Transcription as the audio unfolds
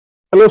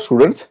Hello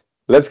students,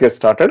 let's get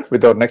started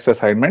with our next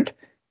assignment.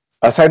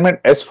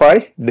 Assignment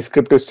S5,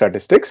 Descriptive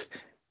Statistics.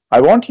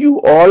 I want you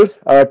all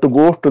to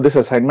go to this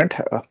assignment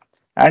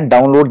and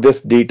download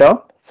this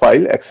data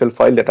file, Excel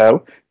file that I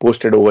have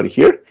posted over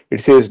here.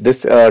 It says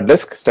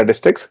Disk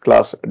Statistics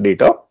class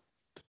data.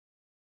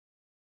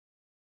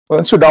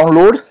 Once you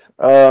download,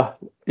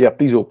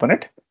 please open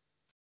it.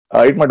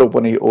 It might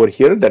open over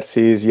here that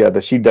says,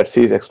 the sheet that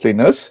says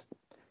explainers.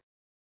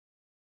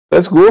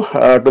 Let's go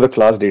to the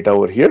class data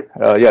over here.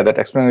 That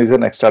explainer is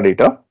an extra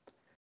data.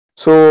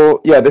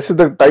 So this is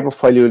the type of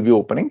file you will be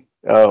opening,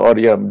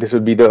 this will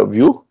be the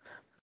view.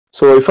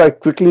 So if I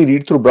quickly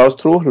read through, browse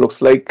through,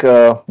 looks like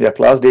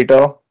class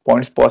data,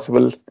 points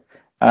possible,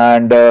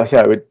 and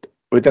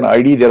with an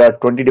ID there are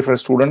 20 different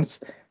students,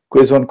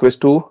 quiz 1, quiz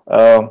 2,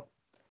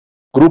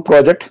 group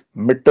project,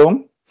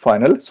 midterm,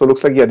 final. So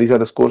looks like these are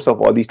the scores of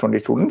all these 20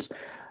 students.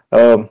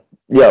 And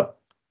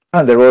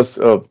there was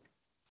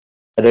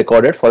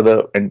recorded for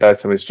the entire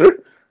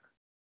semester,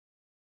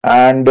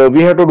 and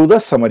we have to do the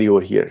summary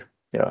over here.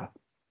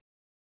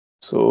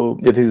 So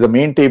this is the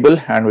main table,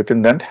 and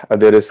within that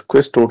there is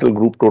quiz total,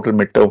 group total,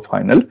 midterm,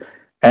 final,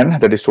 N,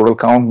 that is total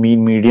count,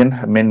 mean, median,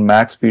 min,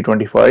 max,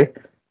 P25,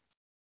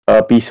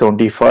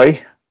 P75,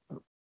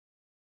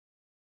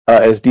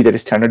 SD, that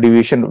is standard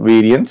deviation,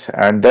 variance,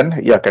 and then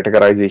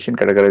categorization,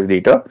 categorize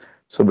data.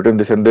 So between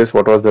this and this,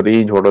 what was the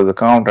range, what was the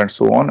count, and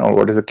so on, or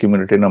what is the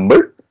cumulative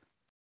number,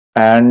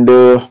 and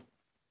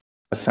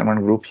assignment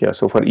group.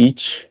 So for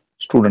each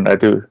student, I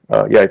think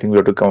we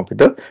have to come up with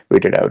the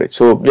weighted average.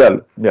 So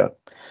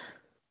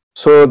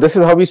So this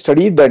is how we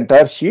studied the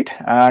entire sheet,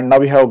 and now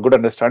we have a good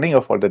understanding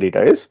of what the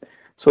data is.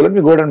 So let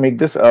me go ahead and make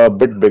this a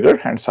bit bigger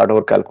and start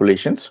our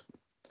calculations.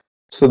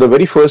 So the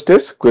very first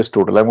is quiz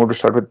total. I'm going to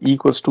start with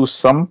equals to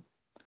sum,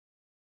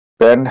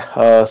 then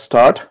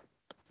start,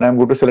 and I'm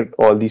going to select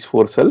all these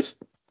 4 cells,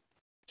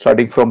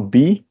 starting from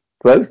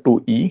B12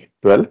 to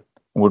E12.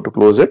 I'm going to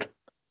close it,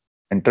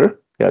 enter.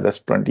 That's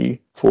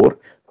 24,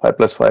 5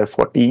 plus 5,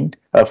 14,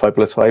 5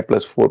 plus 5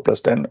 plus 4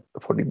 plus 10,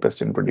 14 plus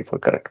 10, 24,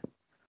 correct.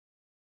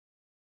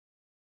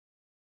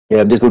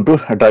 I'm just going to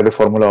drag the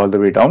formula all the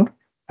way down,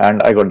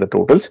 and I got the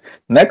totals.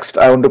 Next,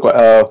 I want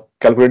to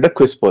calculate the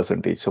quiz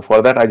percentage. So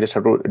for that, I just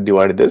have to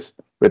divide this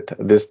with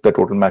the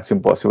total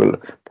maximum possible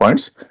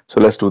points. So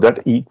let's do that.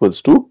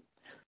 Equals to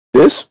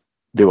this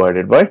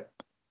divided by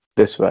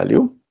this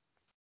value.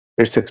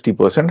 It's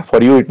 60%.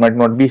 For you, it might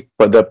not be,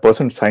 but the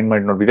percent sign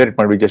might not be there. It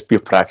might be just be a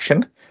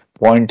fraction,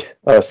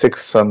 0.6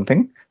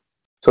 something.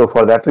 So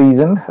for that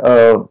reason,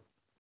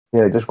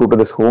 just go to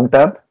this home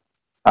tab.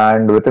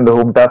 And within the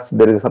home tabs,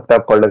 there is a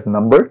subtab called as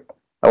number.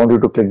 I want you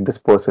to click this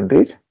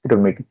percentage. It will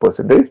make it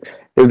percentage.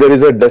 If there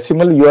is a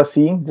decimal you are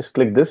seeing, just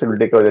click this. It will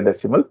take away the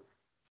decimal.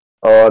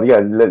 Or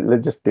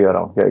let's just play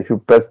around. If you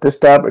press this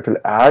tab, it will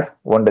add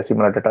 1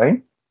 decimal at a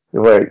time.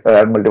 If I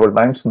add multiple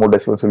times, more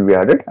decimals will be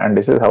added. And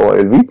this is how I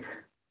will be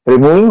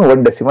removing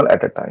 1 decimal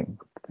at a time.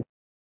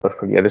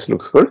 Perfect. This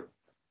looks good.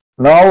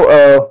 Now,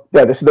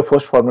 this is the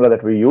first formula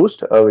that we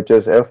used, which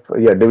is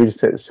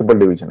division, simple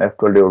division,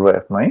 F12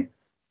 divided by F9.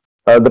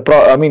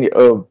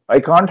 I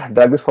can't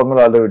drag this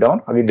formula all the way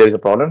down. Again, there is a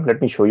problem.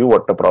 Let me show you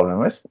what the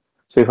problem is.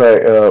 So if I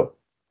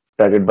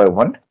drag it by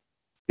 1,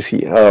 you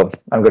see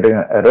I'm getting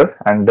an error,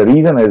 and the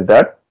reason is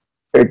that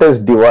it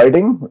is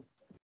dividing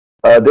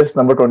this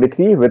number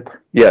 23 with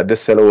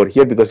this cell over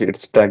here, because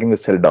it's dragging the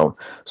cell down.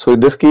 So in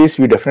this case,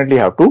 we definitely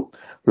have to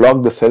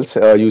log the cells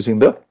using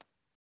the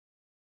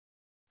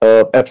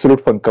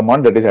absolute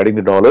command, that is adding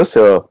the dollars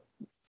for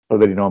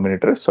the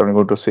denominator. So I'm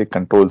going to say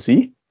Control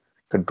Z.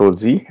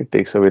 It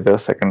takes away the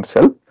second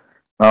cell.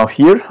 Now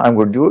here I'm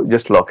going to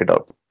just lock it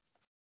up.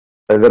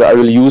 Either I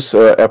will use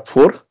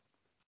F4,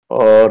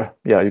 or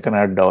you can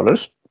add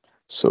dollars.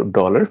 So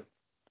dollar,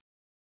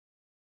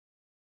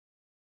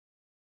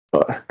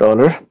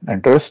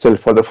 enter. Still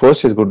for the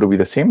first is going to be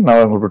the same. Now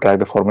I'm going to drag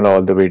the formula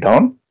all the way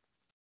down.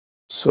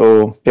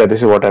 So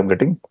this is what I'm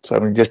getting. So I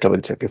will just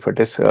double check if it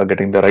is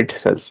getting the right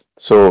cells.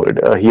 So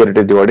here it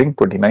is dividing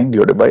 29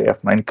 divided by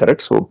F9,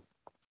 correct. So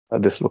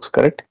this looks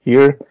correct.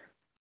 Here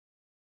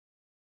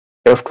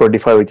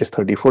F25, which is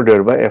 34,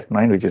 divided by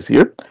F9, which is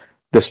here.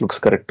 This looks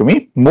correct to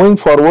me. Moving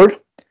forward,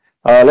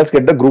 let's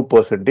get the group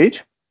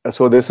percentage.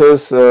 So this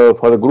is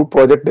for the group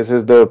project. This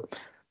is the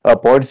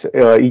points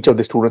each of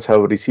the students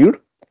have received.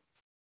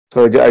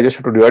 So I just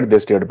have to divide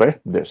this divided by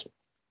this,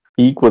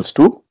 equals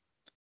to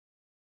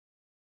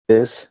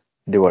this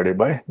divided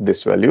by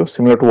this value.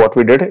 Similar to what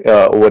we did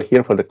over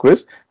here for the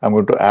quiz, I'm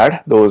going to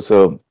add those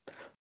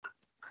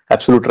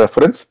absolute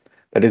reference,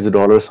 that is the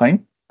dollar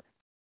sign.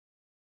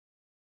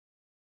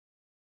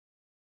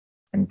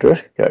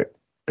 Enter.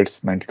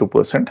 It's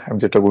 92%. I'm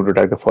just going to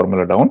drag the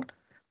formula down.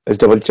 Let's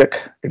double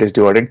check. It is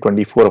dividing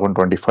 24 upon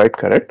 25,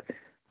 correct.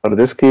 For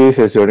this case,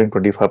 it's dividing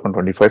 25 upon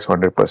 25, so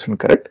 100%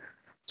 correct.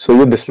 So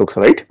even this looks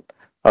right.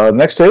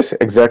 Next is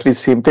exactly the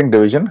same thing,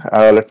 division.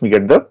 Let me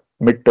get the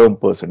midterm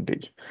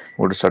percentage. I'm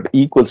going to start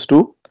equals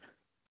to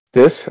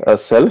this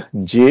cell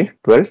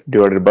J12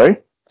 divided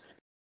by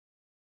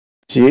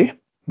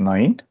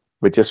J9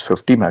 which is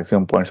 50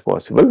 maximum points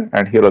possible.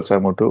 And here also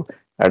I'm going to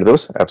add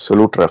those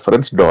absolute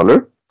reference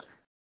dollar,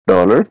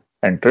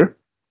 enter,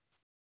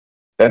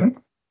 then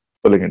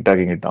pulling it,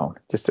 dragging it down.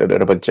 Just a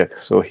double check.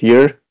 So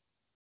here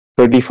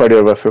 35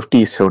 divided by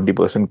 50 is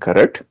 70%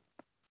 correct.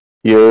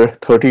 Here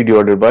 30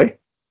 divided by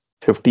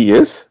 50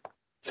 is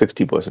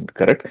 60%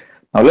 correct.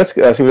 Now let's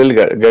let's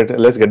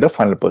get the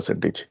final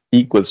percentage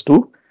equals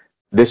to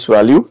this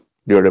value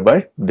divided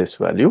by this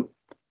value,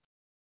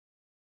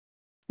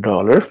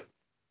 dollar,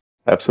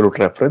 absolute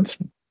reference,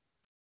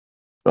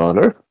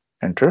 dollar,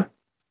 enter.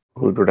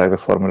 Going to drag the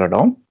formula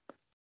down.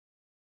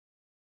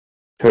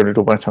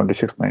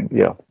 32.769,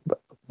 yeah,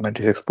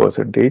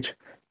 96%,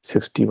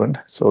 61.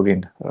 So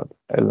again,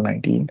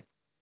 L19,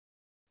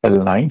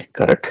 L9,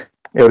 correct.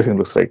 Everything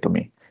looks right to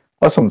me.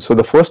 Awesome. So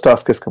the first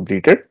task is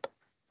completed.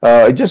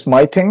 It's just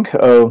my thing.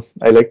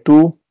 I like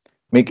to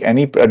make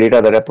any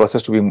data that I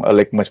process to be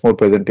like much more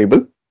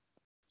presentable.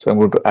 So I'm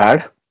going to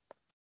add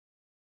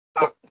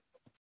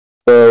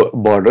the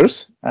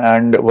borders.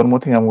 And one more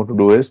thing I'm going to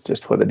do is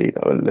just for the data.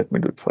 Well, let me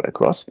do it for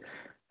across.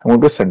 I'm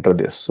going to center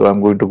this. So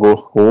I'm going to go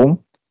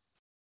home.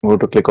 I'm going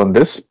to click on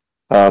this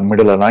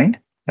middle align.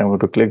 I'm going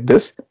to click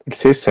this. It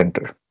says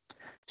center.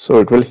 So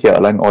it will here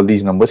align all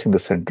these numbers in the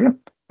center.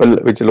 Well,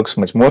 which looks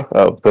much more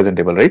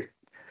presentable, right?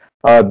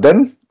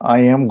 Then I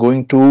am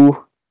going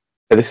to,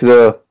 this is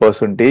a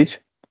percentage.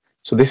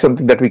 So this is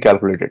something that we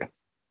calculated.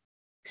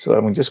 So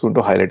I'm just going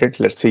to highlight it.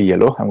 Let's say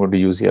yellow. I'm going to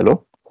use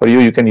yellow. For you,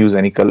 you can use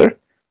any color.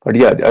 But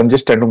yeah, I'm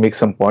just trying to make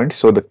some points.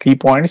 So the key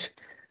points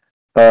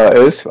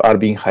are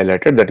being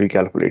highlighted that we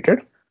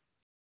calculated.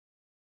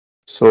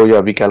 So yeah,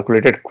 we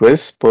calculated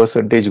quiz,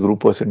 percentage, group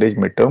percentage,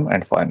 midterm,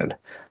 and final.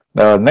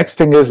 The next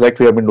thing is like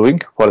we have been doing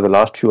for the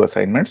last few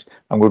assignments.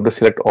 I'm going to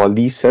select all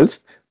these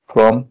cells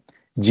from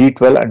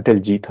G12 until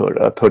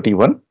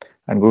G31.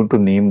 I'm going to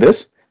name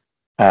this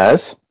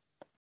as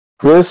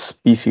quiz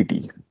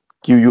PCT,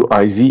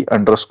 QUIZ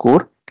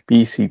underscore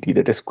PCT,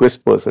 that is quiz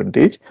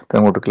percentage. Then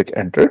I'm going to click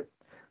enter.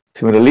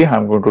 Similarly,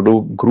 I'm going to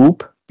do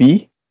group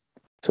P.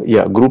 So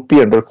yeah, group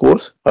P underscore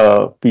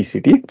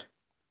PCT,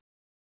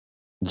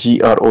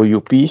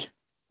 GROUP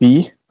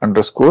P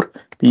underscore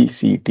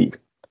PCT.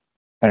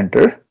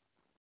 Enter.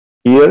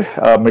 Here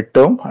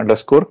midterm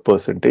underscore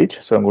percentage.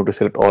 So I'm going to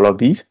select all of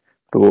these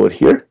to go over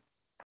here.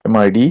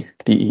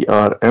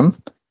 MIDTERM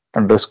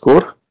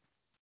underscore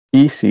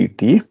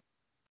PCT.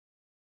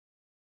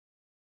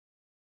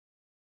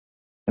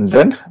 And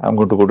then I'm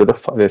going to go to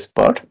this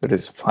part, that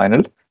is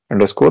final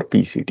underscore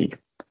PCT.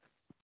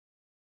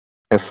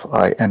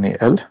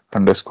 FINAL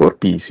underscore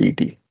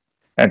PCT.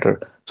 Enter.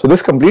 So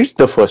this completes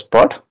the first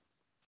part.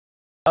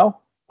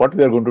 Now what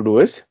we are going to do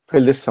is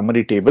fill this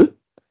summary table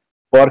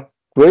for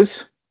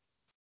quiz,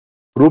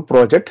 group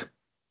project,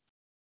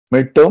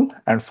 midterm,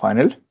 and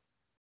final.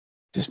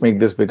 Just make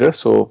this bigger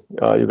so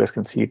you guys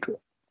can see it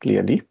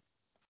clearly.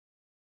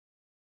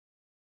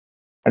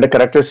 And the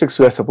characteristics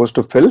we are supposed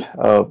to fill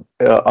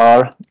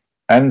are,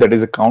 and that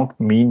is a count,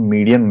 mean,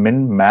 median,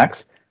 min,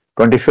 max,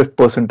 25th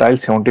percentile,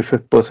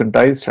 75th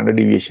percentile, standard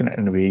deviation,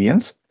 and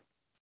variance.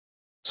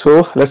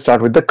 So let's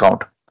start with the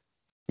count.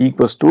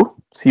 Equals to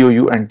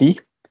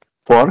COUNT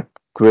for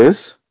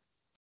quiz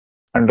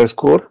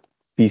underscore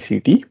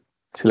PCT,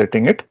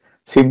 selecting it.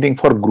 Same thing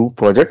for group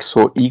project.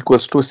 So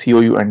equals to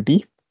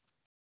COUNT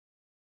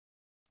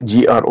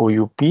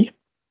GROUP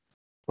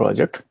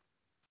project.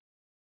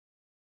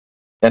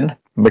 Then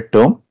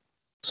midterm.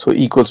 So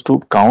equals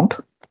to count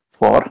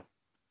for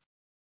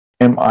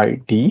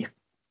MID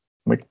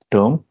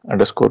midterm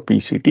underscore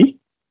PCT.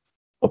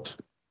 Oops.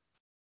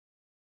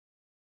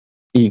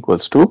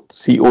 Equals to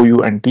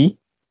COUNT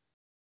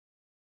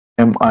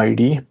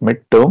MID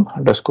midterm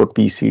underscore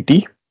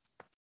PCT.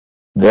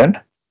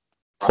 Then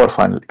for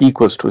final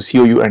equals to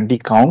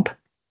COUNT count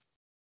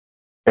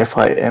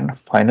FIN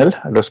final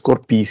underscore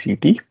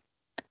PCT.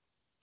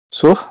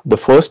 So the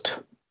first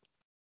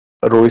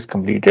row is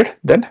completed.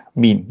 Then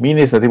mean. Mean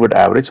is nothing but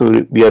average.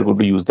 So we are going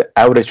to use the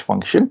average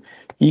function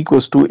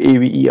equals to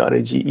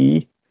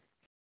AVERAGE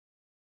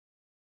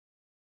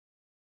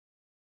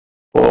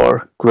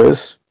for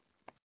quiz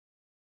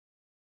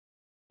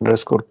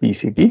underscore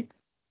PCT.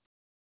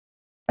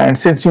 And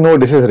since you know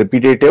this is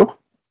repetitive,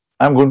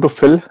 I'm going to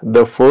fill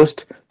the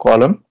first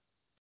column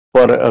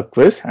for a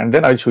quiz and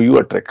then I'll show you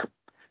a trick.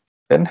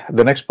 Then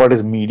the next part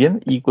is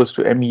median equals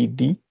to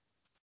MEDIAN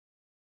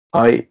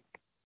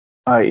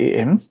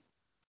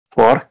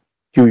for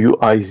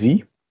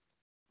QUIZ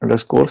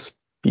underscore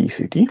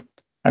PCT.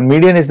 And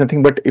median is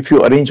nothing but if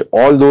you arrange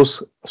all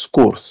those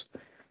scores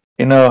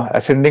in a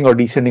ascending or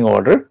descending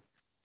order,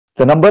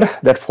 the number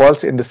that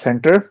falls in the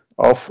center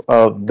of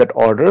that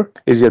order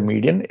is your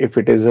median. If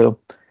it is a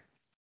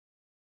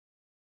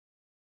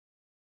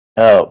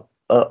odd,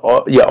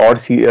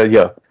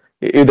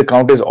 if the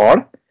count is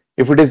odd,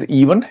 if it is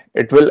even,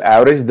 it will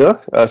average the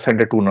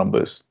center two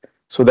numbers.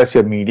 So that's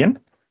your median.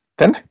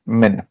 Then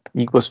min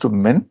equals to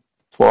min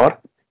for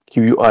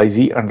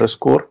QUIZ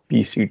underscore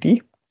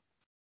PCT.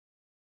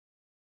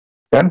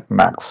 Then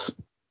max,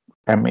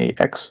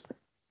 MAX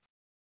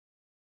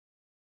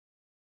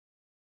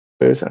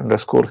quiz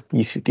underscore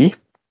PCT.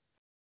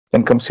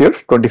 Then comes here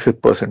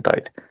 25th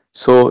percentile.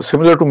 So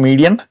similar to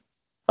median,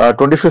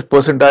 25th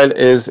percentile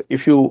is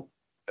if you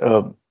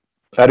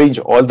arrange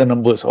all the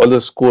numbers, all the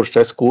scores,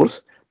 test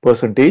scores,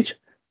 percentage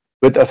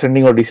with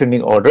ascending or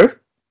descending order.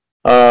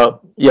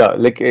 Yeah,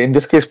 like in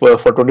this case for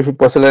 25th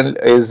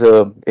percentile is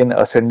in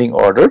ascending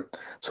order.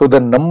 So the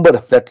number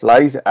that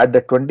lies at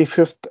the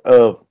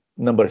 25th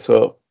number,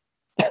 so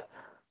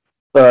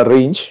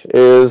range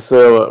is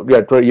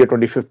yeah,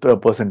 25th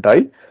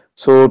percentile.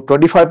 So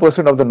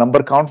 25% of the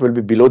number count will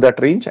be below that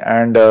range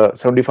and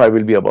 75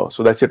 will be above.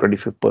 So that's your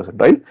 25th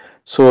percentile.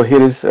 So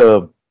here is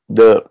the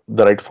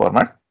right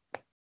format,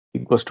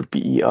 equals to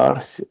PER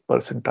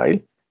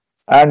percentile,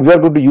 and we are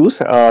going to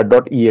use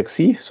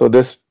 .exe. So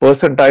this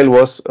percentile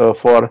was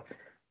for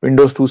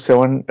Windows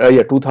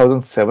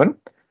 2007.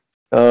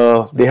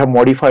 They have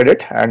modified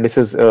it, and this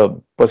is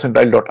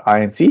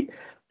percentile.inc.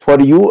 For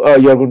you,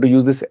 you are going to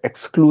use this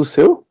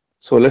exclusive.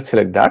 So let's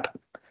select that,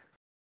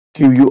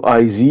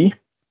 QUIZ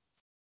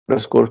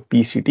underscore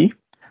PCT,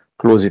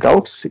 close it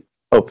out.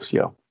 Oops,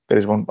 yeah, there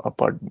is one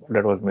part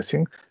that was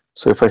missing.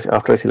 So if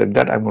after I select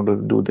that, I'm going to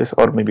do this,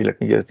 or maybe let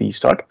me just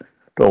restart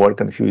to avoid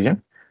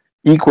confusion.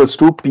 Equals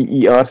to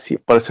PER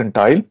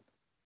percentile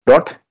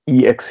dot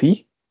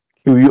exe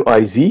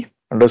QUIZ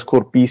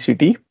underscore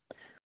PCT,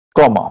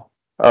 comma.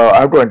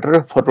 I have to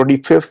enter for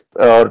 25th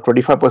or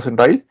 25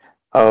 percentile.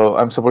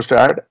 I'm supposed to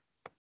add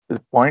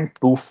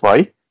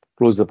 0.25,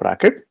 close the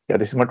bracket. Yeah,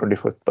 this is my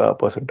 25th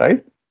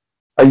percentile.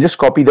 I'll just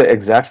copy the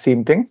exact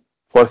same thing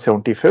for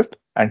 75th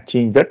and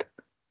change that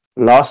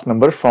last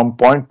number from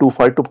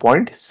 0.25 to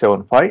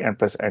 0.75 and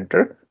press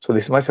enter. So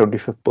this is my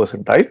 75th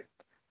percentile.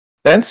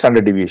 Then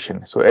standard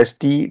deviation. So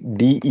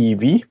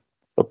STDEV,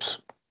 oops,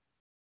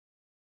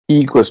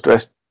 equals to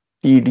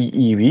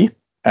STDEV.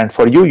 And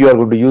for you, you are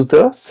going to use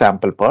the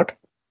sample part.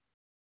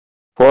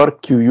 For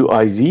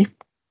QUIZ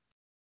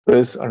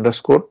is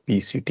underscore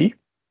PCT.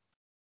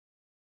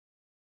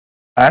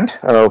 And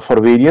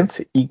for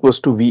variance equals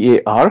to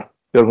VAR,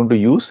 you are going to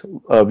use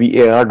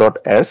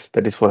VAR.S,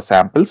 that is for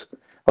samples.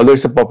 Although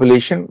it's a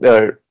population, you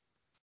are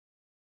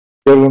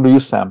going to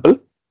use sample.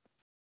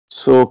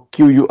 So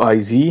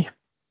QUIZ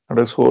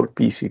underscore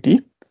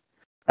PCT.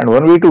 And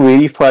one way to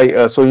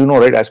verify, so you know,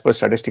 right, as per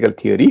statistical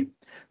theory,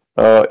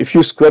 if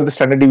you square the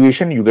standard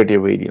deviation, you get a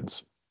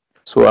variance.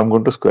 So I'm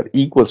going to square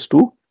equals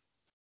to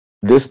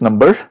this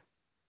number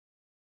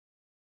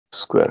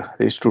square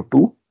raised to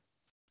 2,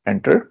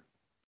 enter.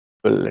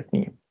 Well, let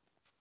me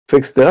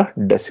fix the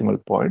decimal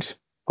points.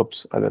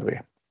 Oops, other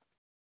way.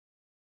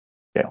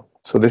 Yeah,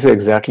 so this is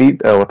exactly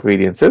what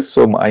variance is.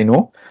 So I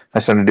know a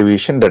standard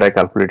deviation that I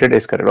calculated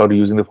is correct, or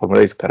using the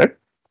formula is correct.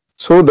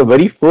 So the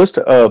very first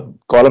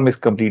column is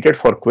completed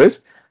for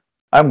quiz.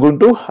 I'm going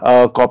to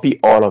copy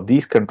all of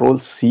these, Control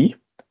C,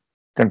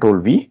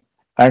 Control V,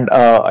 and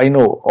I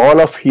know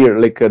all of here,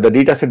 like the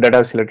data set that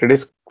I've selected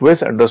is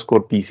quiz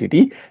underscore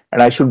PCT,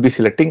 and I should be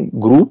selecting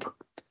group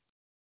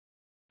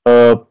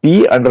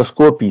P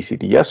underscore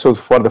PCT. Yeah, so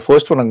for the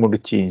first one, I'm going to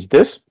change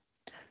this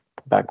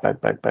back.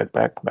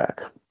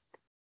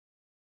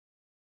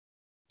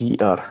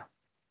 GR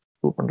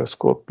group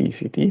underscore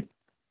PCT,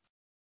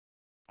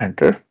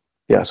 enter.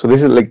 Yeah, so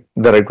this is like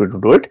the right way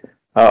to do it.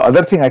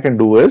 Other thing I can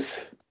do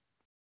is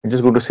I'm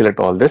just going to select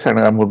all this and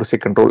I'm going to say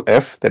Control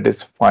F, that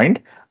is find.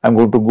 I'm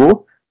going to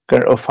go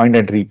find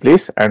and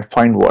replace, and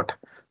find what?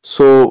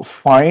 So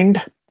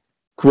find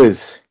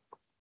quiz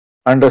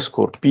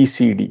underscore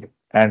PCD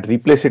and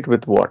replace it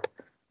with what?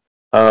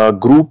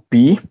 Group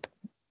P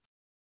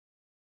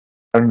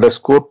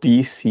underscore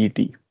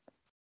PCT.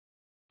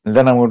 And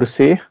then I'm going to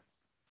say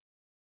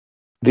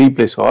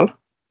replace all.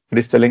 It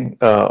is telling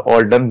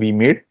all done, we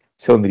made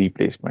 7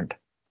 replacement.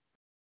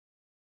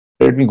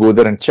 Let me go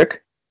there and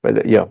check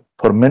whether, yeah,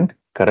 for min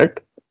correct.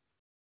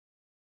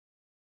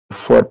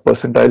 For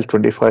percentile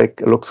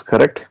 25 looks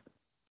correct.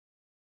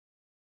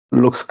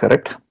 Looks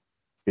correct.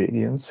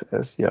 Variance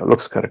as, yeah,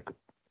 looks correct.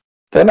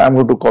 Then I'm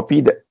going to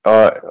copy the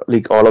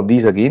like all of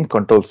these again,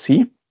 Control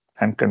C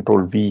and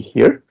Control V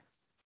here.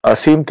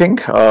 Same thing.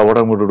 What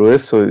I'm going to do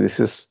is, so this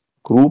is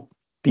group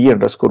P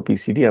underscore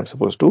PCD. I'm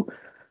supposed to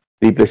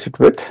replace it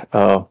with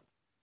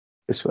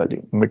this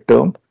value,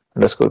 midterm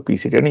underscore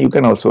PCD. And you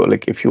can also,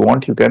 like, if you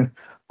want, you can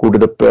go to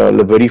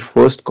the very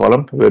first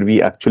column where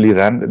we actually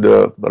ran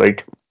the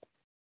right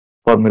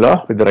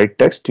formula with the right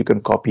text. You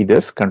can copy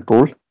this,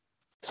 Control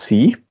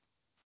C,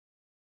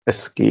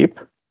 escape,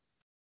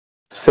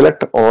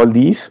 select all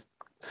these,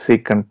 say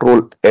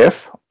Control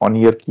F on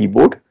your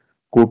keyboard,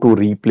 go to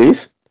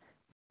replace,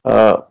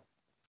 group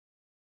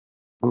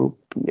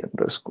P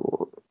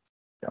underscore,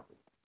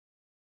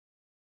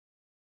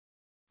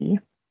 yeah,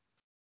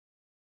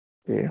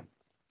 okay.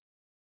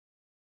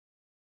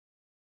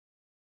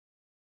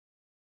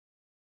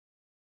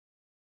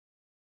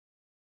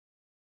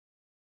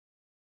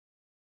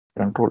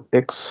 Control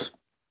X,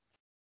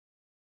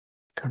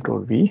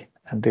 Control V,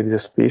 and there is a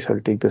space. I'll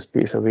take the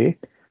space away.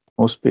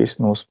 No space,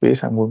 no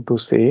space. I'm going to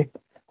say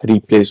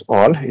replace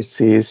all. It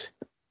says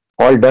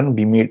all done.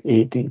 We made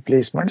 8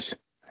 replacements.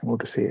 I'm going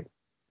to say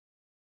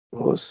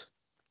close.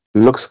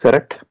 Looks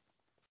correct.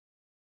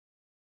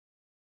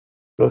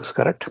 Looks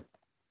correct.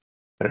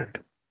 Correct.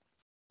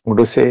 I'm going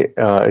to say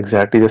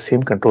exactly the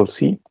same. Control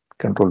C,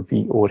 Control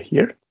V over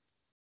here.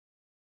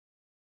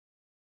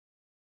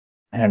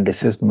 And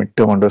this is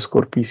midterm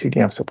underscore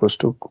PCD. I'm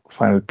supposed to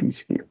final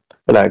PCD.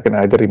 Well, I can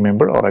either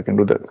remember or I can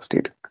do the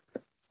state.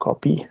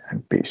 Copy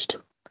and paste.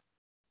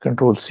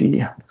 Control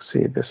C,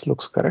 say this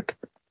looks correct.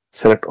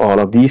 Select all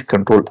of these.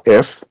 Control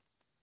F,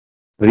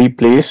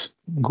 replace,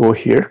 go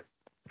here,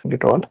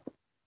 get all.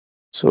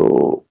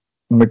 So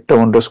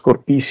midterm underscore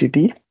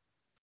PCT,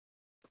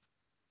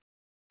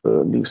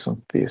 leave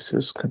some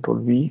spaces. Control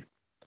V.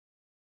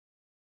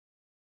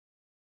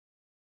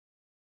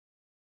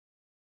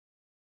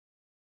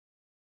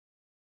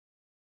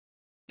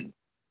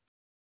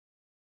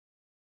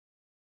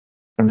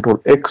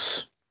 Control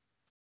X,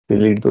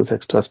 delete those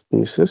extra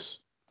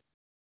spaces.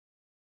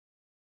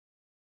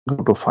 Go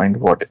to find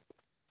what?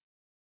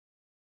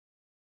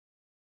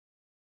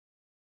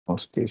 No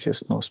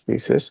spaces, no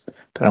spaces.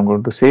 Then I'm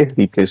going to say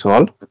replace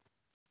all.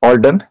 All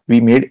done.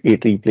 We made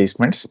 8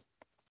 replacements.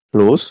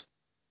 Close.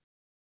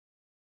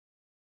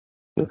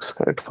 Looks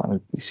correct.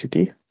 Final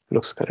PCT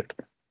looks correct.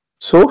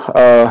 So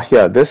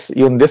yeah, this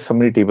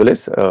summary table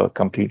is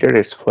completed.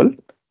 It's full.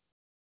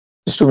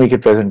 Just to make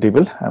it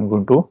presentable, I'm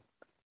going to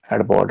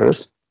add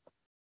borders.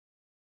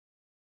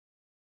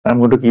 I'm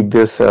going to keep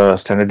this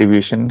standard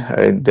deviation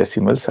in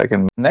decimals.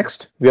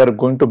 Next, we are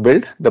going to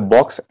build the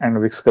box and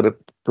whisker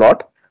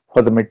plot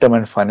for the midterm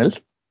and final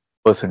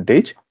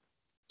percentage.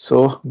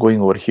 So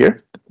going over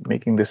here,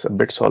 making this a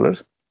bit smaller.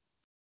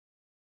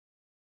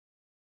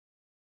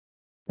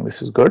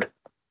 This is good.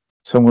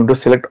 So I'm going to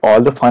select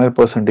all the final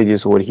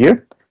percentages over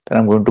here. Then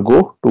I'm going to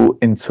go to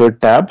Insert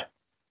tab,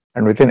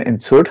 and within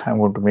Insert, I'm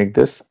going to make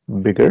this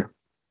bigger.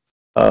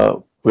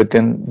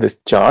 Within this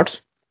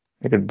charts,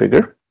 make it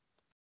bigger.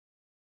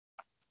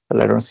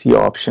 Well, I don't see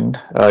option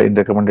in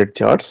recommended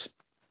charts,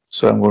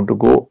 so I'm going to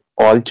go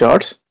all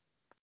charts.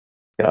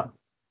 Yeah,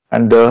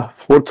 and the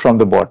fourth from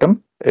the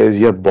bottom is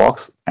your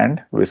box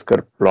and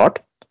whisker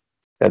plot.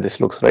 Yeah, this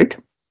looks right.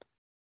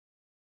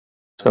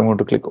 So I'm going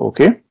to click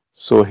OK.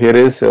 So here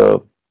is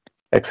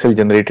Excel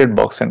generated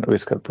box and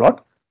whisker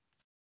plot.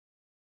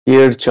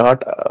 Here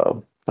chart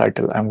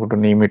title, I'm going to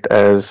name it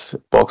as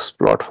box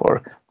plot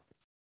for,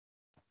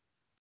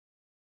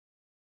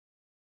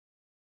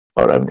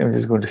 or I'm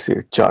just going to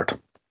say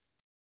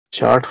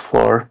chart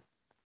for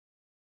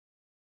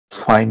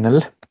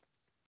final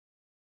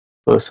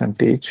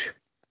percentage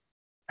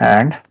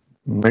and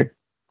mid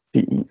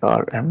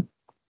TERM.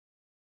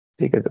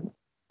 Take it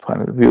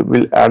final. We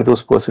will add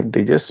those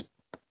percentages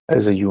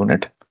as a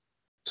unit.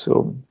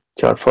 So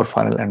chart for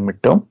final and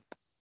midterm.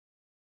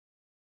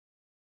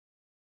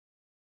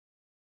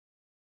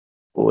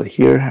 Over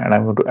here, and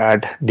I'm going to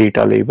add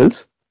data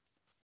labels.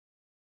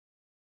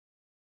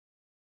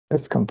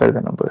 Let's compare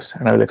the numbers,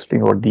 and I will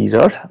explain what these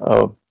are.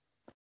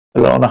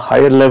 Well, on a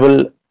higher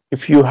level,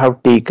 if you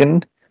have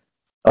taken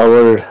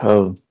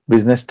our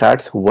business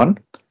stats 1,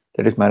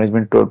 that is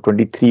management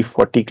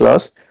 2340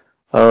 class,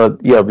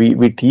 yeah,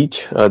 we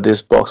teach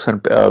this box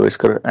and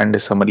whisker and the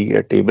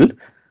summary table.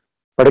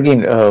 But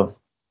again,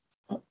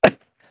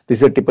 this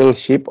is a typical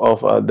shape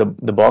of the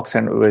box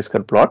and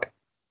whisker plot.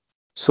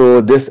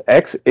 So this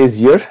X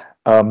is your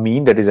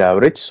mean, that is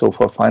average. So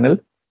for final,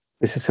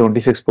 this is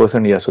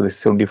 76%. Yeah, so this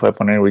is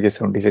 75.9, which is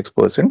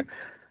 76%.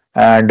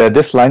 And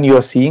this line you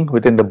are seeing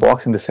within the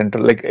box in the center,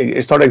 like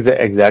it's not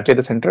exactly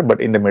the center, but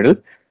in the middle.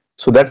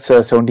 So that's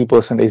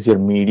 70% is your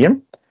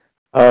median.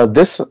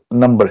 This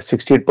number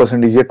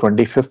 68% is your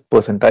 25th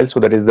percentile. So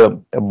that is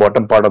the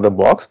bottom part of the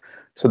box.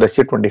 So that's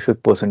your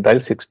 25th percentile,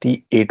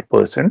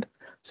 68%.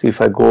 So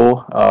if I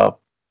go,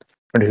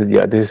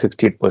 yeah, this is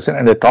 68%,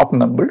 and the top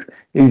number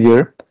is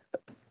your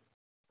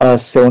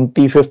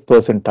 75th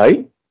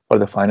percentile for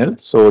the final.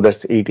 So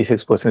that's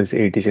 86% is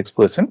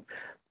 86%.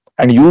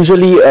 And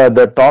usually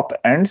the top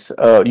ends,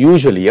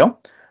 usually, yeah,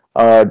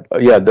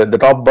 the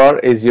top bar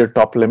is your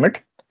top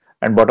limit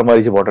and bottom bar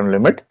is your bottom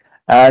limit.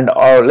 And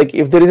like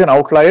if there is an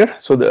outlier,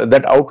 so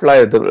that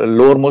outlier, the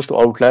lowermost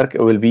outlier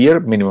will be your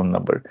minimum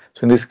number.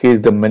 So in this case,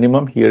 the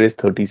minimum here is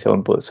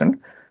 37%.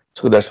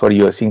 So that's why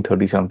you are seeing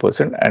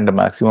 37%, and the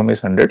maximum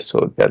is 100.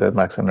 So yeah, the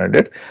maximum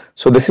 100.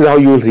 So this is how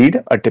you will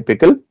read a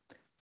typical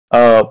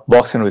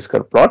box and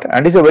whisker plot,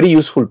 and it's a very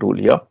useful tool.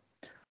 Yeah.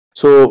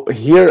 So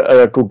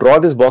here to draw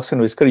this box and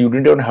whisker, you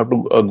didn't even have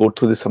to go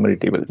through the summary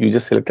table. You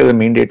just selected the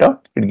main data,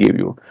 it gave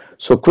you.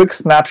 So quick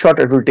snapshot,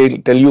 it will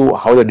tell you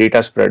how the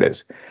data spread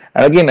is.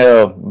 And again,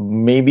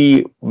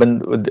 maybe when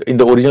in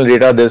the original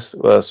data, this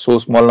so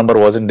small number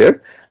wasn't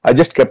there. I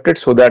just kept it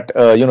so that,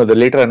 you know, the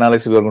later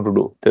analysis we are going to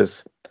do,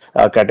 this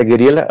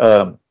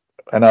categorical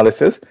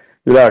analysis,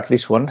 you'll have at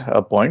least one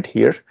point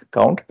here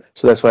count.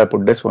 So that's why I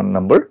put this one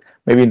number.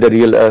 Maybe in the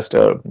real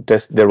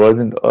test, there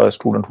wasn't a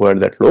student who had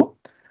that low.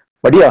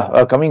 But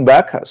yeah, coming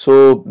back,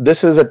 so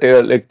this is a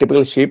like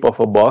typical shape of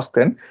a box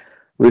and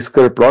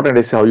whisker plot, and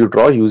this is how you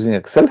draw using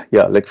Excel.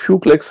 Yeah, like few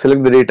clicks,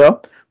 select the data,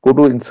 go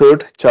to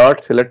insert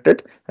chart, select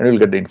it, and you'll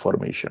get the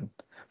information.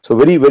 So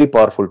very, very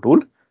powerful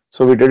tool.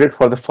 So we did it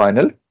for the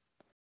final.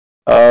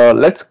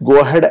 Let's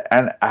go ahead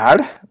and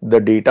add the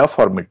data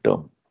for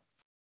midterm.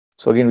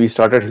 So again, we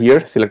started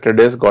here, selected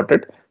this, got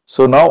it.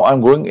 So now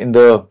I'm going in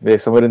the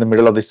somewhere in the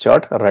middle of this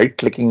chart, right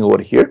clicking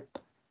over here,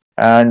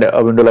 and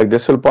a window like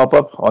this will pop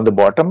up. On the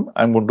bottom,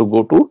 I'm going to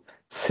go to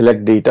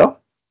select data.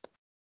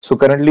 So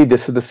currently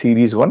this is the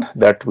series one,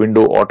 that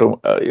window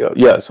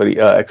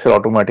Excel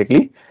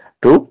automatically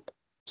do.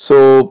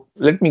 So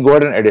let me go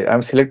ahead and edit.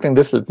 I'm selecting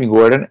this. Let me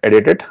go ahead and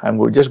edit it.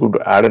 Just going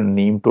to add a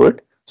name to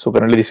it. So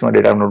currently this is my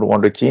data. I'm not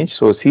want to change.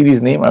 So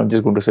series name, I'm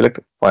just going to select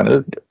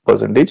final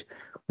percentage.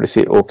 We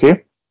say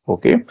okay,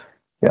 okay.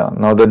 Yeah,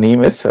 now the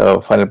name is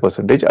final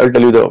percentage. I'll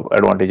tell you the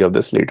advantage of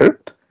this later.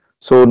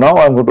 So now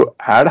I'm going to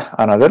add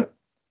another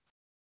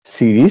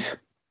series.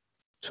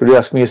 Should you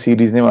ask me a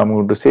series name, I'm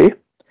going to say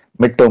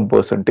midterm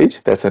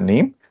percentage. That's a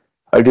name.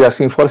 It is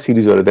asking for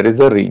series value. That is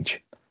the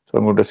range. So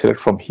I'm going to select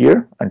from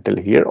here until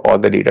here all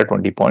the data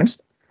 20 points.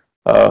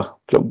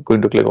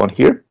 Going to click on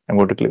here. I'm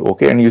going to click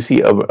OK, and you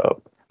see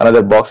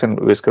another box and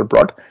whisker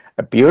plot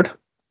appeared.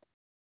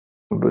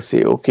 I'm going to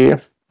say OK,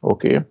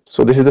 OK.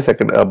 So this is the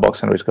second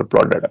box and whisker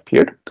plot that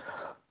appeared,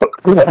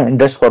 and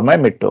that's for my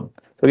midterm.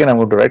 So again, I'm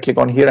going to right click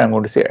on here. I'm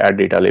going to say add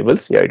data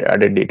labels. Yeah, it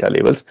added data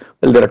labels.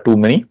 Well, there are too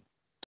many.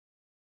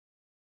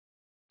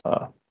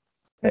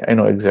 I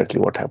know exactly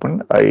what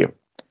happened.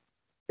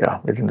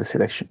 Within the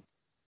selection.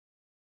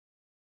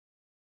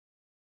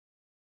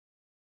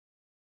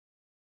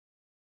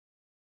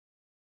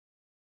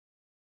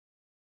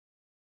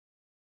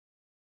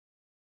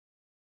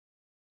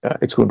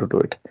 It's going to do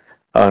it.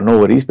 No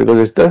worries, because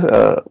it's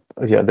the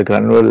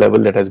granular level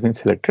that has been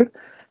selected.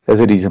 There's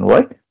a reason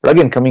why. But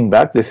again, coming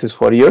back, this is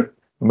for your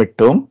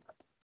midterm.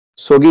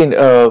 So again,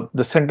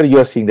 the center you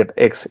are seeing that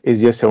X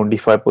is your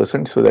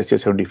 75%. So that's your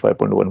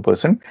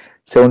 75.1%.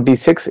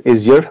 76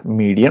 is your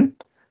median.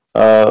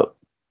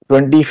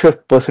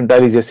 25th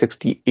percentile is your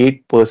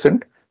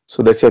 68%.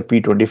 So that's your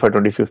P25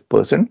 25th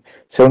percent.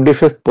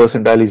 75th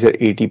percentile is your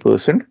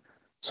 80%.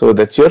 So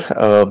that's your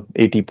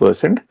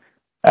 80%.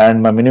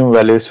 And my minimum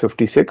value is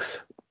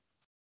 56,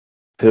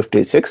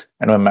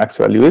 and my max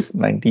value is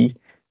 96%.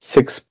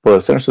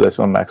 So that's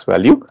my max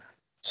value.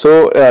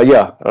 So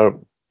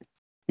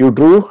you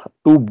drew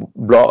two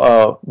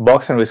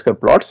box and whisker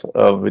plots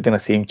within a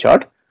same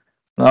chart.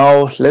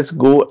 Now let's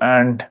go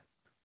and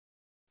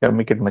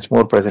make it much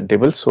more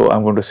presentable. So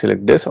I'm going to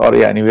select this, or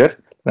anywhere.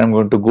 I'm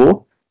going to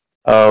go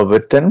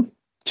within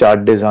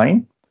chart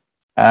design,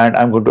 and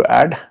I'm going to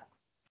add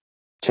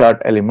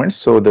chart elements.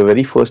 So the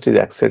very first is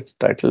access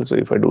title. So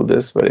if I do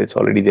this, well, it's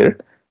already there.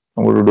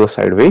 I'm going to do a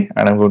sideway,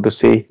 and I'm going to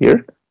say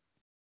here,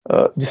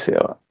 just say,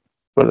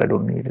 well, I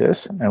don't need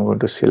this. I'm going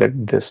to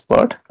select this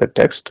part, the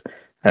text,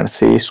 and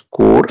say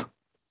score.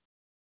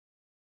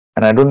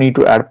 And I don't need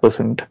to add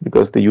percent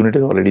because the unit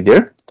is already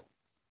there.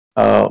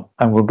 I'm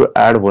going to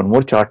add one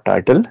more chart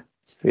title,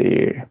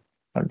 say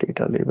a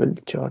data label,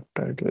 chart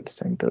title,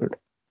 centered,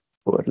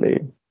 overlay,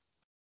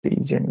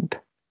 legend,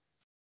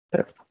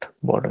 left,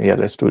 bottom. Yeah,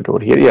 let's do it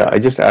over here. Yeah, I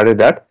just added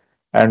that.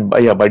 And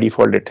by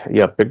default, it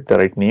picked the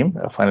right name,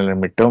 final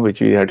and midterm, which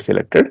we had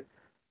selected.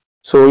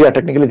 So yeah,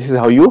 technically this is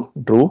how you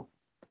drew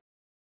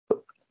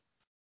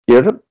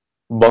your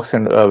box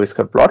and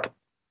whisker plot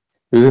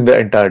using the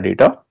entire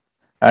data,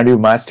 and you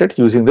matched it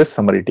using this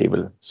summary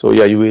table. So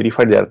yeah, you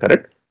verified they are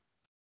correct.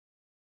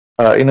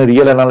 In a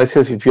real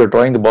analysis, if you're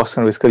drawing the box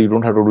and whisker, you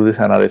don't have to do this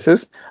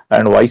analysis,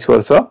 and vice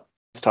versa.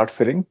 Start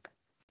filling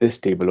this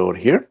table over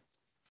here.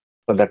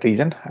 For that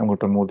reason, I'm going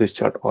to move this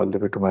chart all the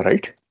way to my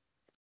right.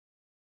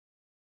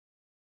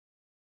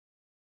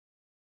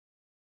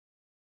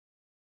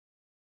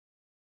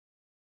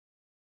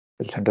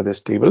 I'll center this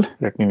table.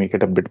 Let me make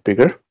it a bit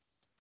bigger.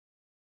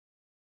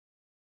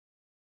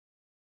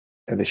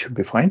 And this should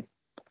be fine.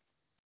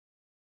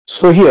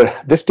 So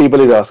here, this table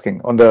is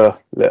asking on the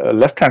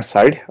left-hand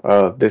side,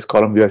 this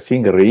column we are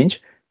seeing a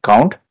range,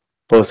 count,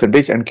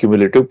 percentage, and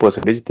cumulative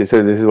percentage. This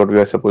is what we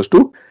are supposed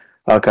to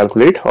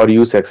calculate or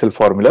use Excel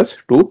formulas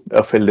to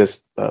fill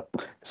this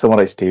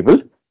summarized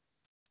table.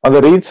 On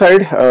the range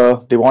side,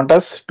 they want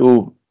us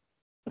to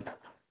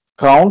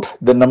count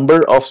the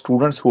number of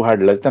students who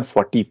had less than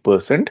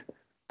 40%,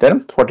 then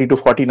 40 to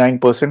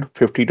 49%,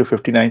 50 to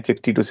 59,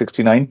 60 to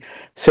 69,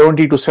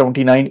 70 to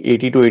 79,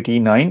 80 to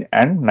 89,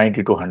 and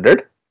 90 to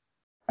 100.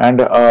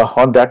 And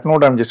on that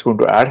note, I'm just going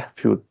to add a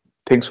few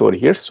things over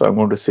here. So I'm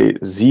going to say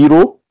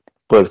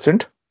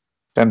 0%,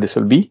 and this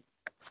will be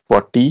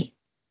 40,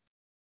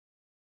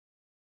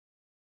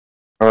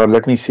 or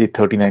let me say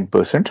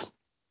 39%.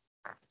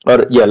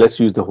 Or yeah, let's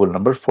use the whole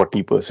number,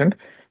 40%.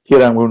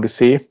 Here I'm going to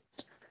say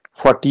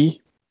 40%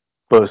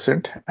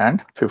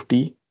 and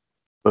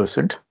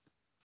 50%,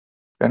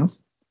 then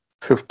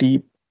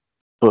 50%,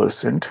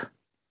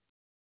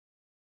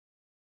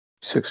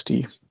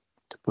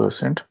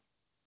 60%,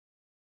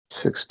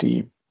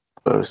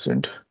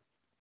 60%,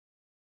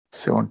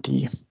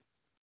 70%.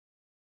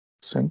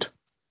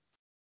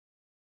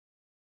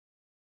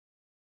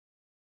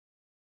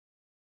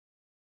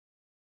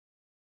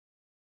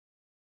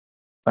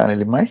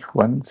 Finally, my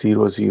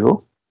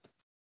 100%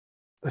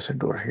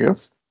 over here.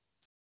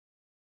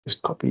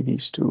 Just copy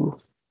these two.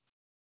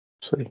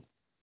 Sorry.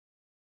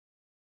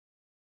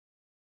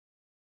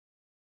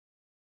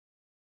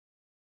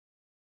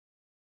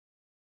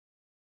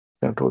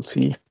 Control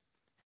C,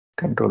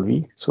 Control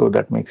V. So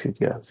that makes it,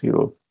 yeah,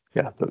 0.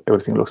 Yeah,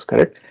 everything looks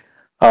correct.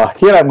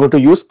 Here I'm going to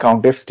use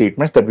COUNTIF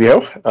statements that we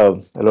have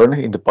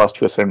learned in the past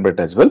few assignment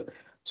as well.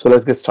 So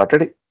let's get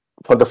started.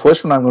 For the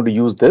first one, I'm going to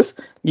use this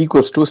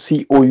equals to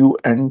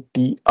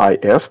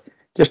COUNTIF.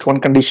 Just one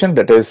condition,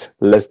 that is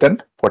less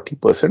than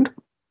 40%.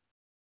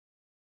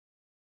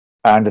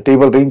 And the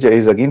table range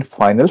is again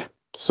final.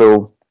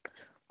 So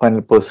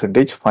final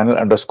percentage, final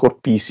underscore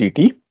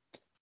PCT.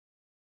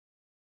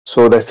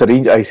 So that's the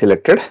range I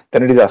selected.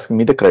 Then it is asking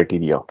me the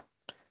criteria.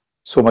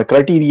 So my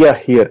criteria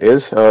here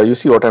is, you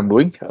see what I'm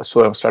doing.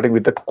 So I'm starting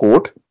with the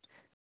quote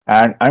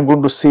and I'm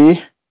going to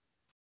say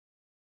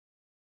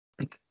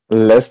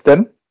less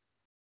than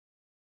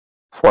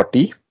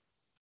 40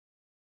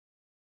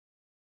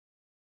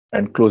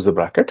 and close the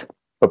bracket.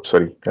 Oops,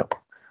 sorry. Yeah.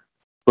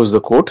 Close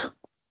the quote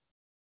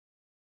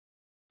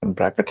and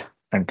bracket,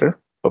 enter.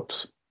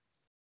 Oops.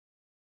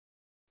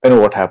 I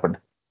know what happened.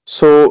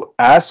 So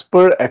as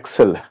per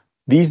Excel,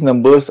 these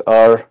numbers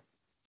are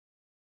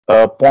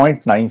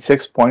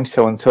 0.96,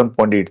 0.77,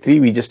 0.83.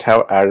 We just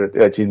have added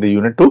changed the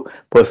unit to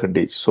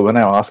percentage. So when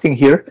I'm asking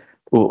here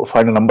to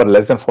find a number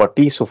less than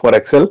 40, so for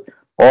Excel,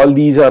 all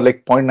these are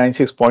like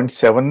 0.96,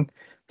 0.77,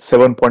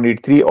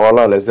 0.83, all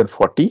are less than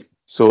 40.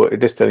 So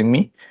it is telling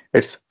me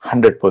it's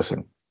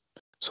 100%.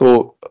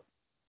 So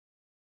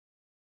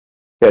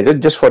yeah,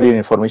 just for your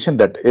information,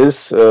 that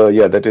is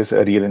that is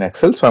a real in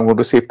Excel. So I'm going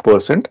to say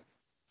percent.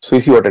 So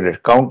you see what I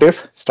did.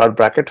 COUNTIF, start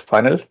bracket,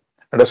 final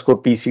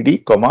underscore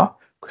PCD, comma,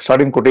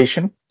 starting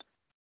quotation,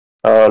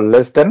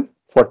 less than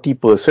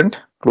 40%,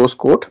 close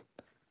quote,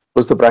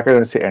 close the bracket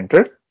and say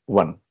enter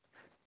 1.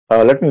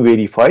 Let me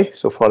verify.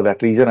 So for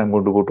that reason, I'm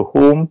going to go to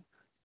home.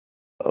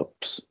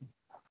 Oops.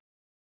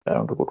 I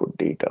want to go to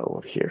data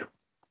over here.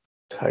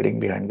 It's hiding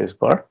behind this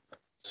bar.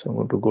 So I'm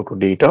going to go to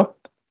data.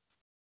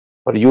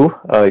 For you,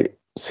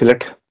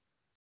 select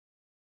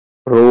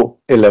row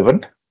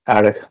 11,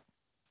 add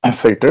a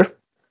filter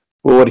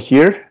over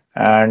here,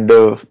 and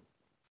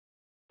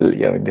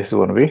yeah, this is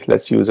one way.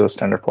 Let's use our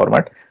standard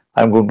format.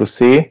 I'm going to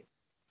say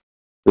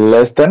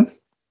less than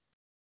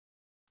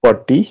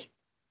 40%,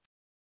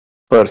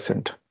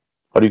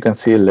 or you can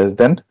say less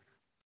than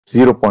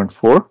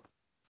 0.4,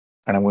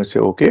 and I'm going to say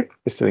okay.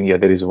 It's telling yeah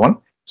there is 1.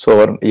 So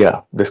our,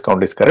 yeah, this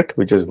count is correct,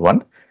 which is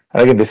 1.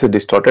 And again, this is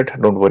distorted.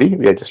 Don't worry,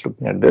 we are just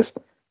looking at this.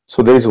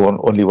 So there is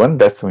only 1.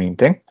 That's the main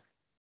thing.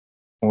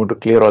 I'm going to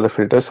clear all the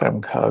filters.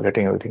 I'm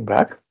getting everything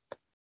back.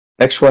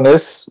 Next one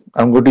is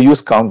I'm going to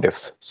use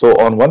COUNTIFs. So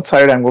on one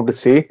side, I'm going to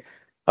say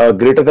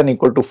greater than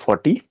equal to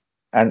 40.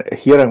 And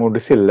here I'm going to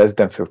say less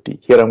than 50.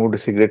 Here I'm going to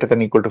say greater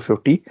than equal to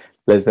 50,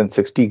 less than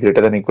 60,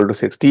 greater than equal to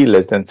 60,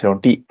 less than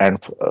 70, and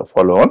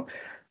follow on.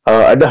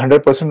 At the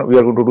 100%, we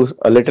are going to do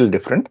a little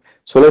different.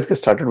 So let's get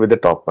started with the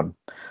top one.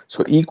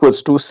 So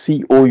equals to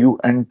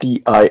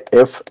COUNTIFS.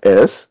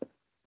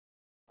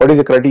 What is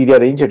the criteria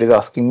range? It is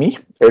asking me.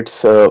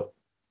 It's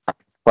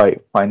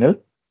final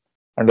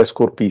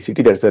underscore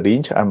PCT. That's the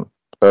range I'm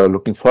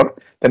looking for.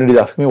 Then it is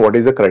asking me what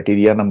is the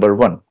criteria number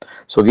 1.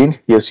 So again,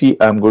 here see,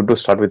 I'm going to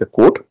start with a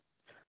quote.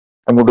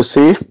 I'm going to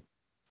say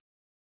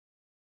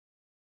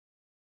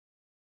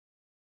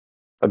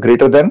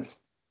greater than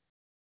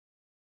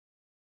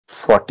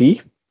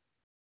 40,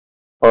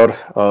 or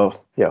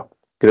yeah,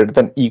 greater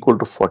than equal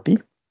to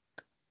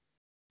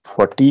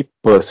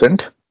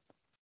 40%,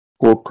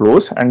 quote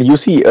close. And you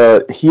see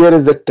here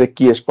is the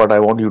trickiest part. I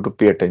want you to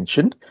pay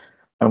attention.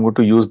 I'm going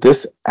to use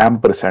this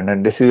ampersand,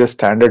 and this is a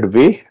standard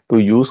way to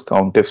use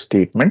COUNTIF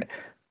statement.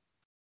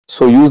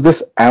 So use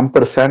this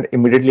ampersand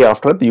immediately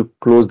after you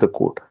close the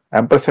quote.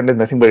 Ampersand is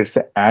nothing but it's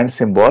an and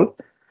symbol.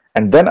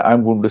 And then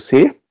I'm going to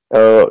say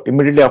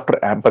immediately after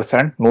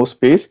ampersand, no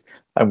space,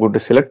 I'm going to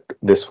select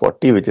this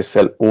 40, which is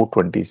cell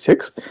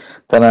O26.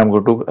 Then I'm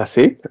going to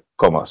say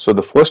comma. So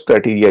the first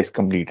criteria is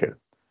completed.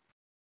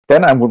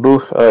 Then I'm going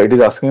to, it is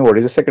asking me what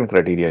is the second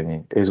criteria.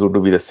 It is going to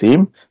be the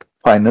same,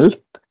 final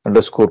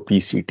underscore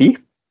PCT,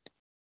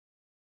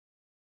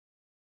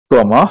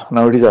 comma.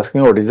 Now it is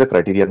asking me what is the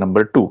criteria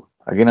number 2.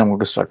 Again, I'm going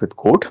to start with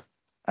quote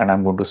and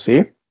I'm going to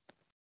say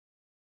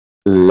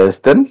less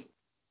than,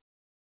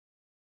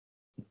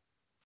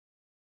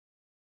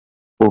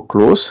 quote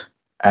close,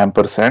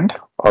 ampersand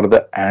or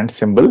the and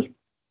symbol,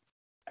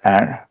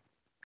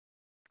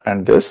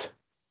 and this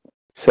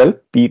cell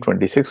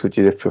P26, which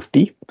is a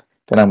 50.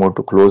 Then I'm going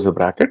to close the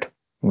bracket.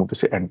 I'm going to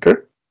say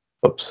enter.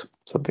 Oops,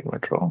 something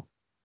went wrong.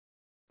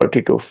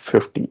 40 to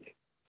 50.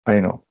 I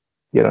know.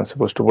 Here I'm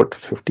supposed to put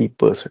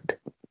 50%.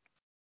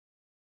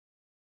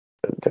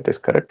 Well, that is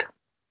correct.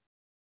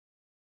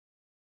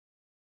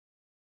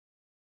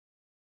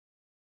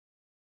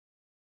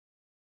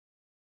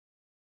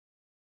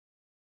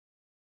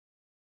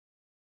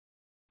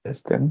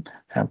 Less than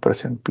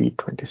ampersand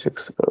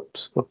P26.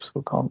 Oops,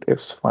 count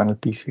ifs final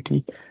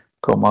PCT,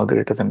 comma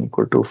greater than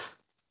equal to.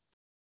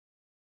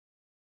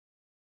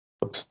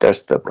 Oops,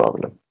 that's the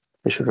problem.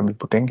 I shouldn't be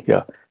putting,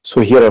 yeah.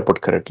 So here I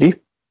put correctly.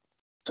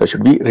 So I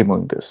should be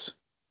removing this.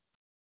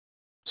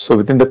 So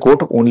within the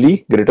quote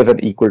only greater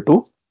than equal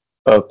to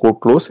quote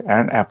close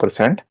and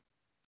ampersand.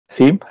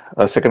 Same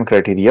second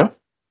criteria.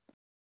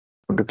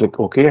 I'm going to click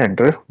OK,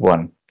 enter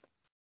 1.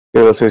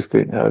 Here also is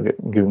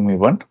giving me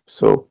 1.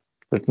 So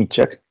let me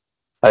check.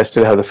 I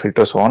still have the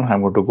filters on.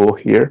 I'm going to go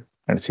here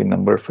and see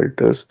number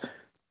filters.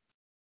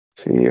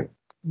 See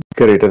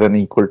greater than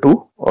equal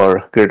to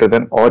or greater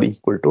than or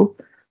equal to.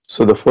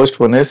 So the first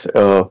one is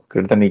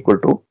greater than equal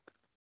to.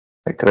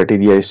 The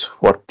criteria is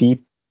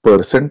 40%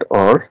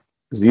 or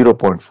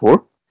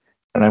 0.4.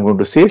 And I'm going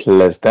to say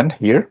less than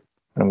here.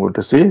 I'm going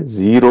to say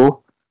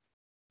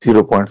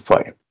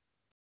 0.5.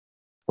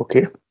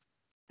 Okay.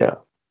 Yeah.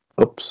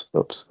 Oops.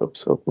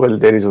 Well,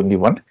 there is only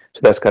one.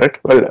 So that's correct.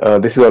 Well,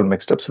 this is all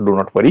mixed up. So do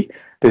not worry.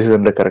 This is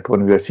the correct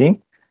one we are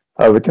seeing.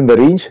 Within the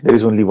range, there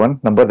is only one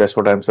number. That's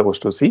what I'm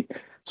supposed to see.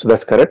 So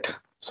that's correct.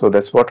 So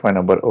that's what my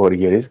number over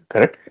here is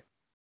correct.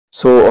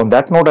 So on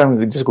that note,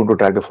 I'm just going to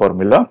drag the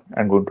formula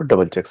and going to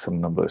double check some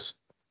numbers.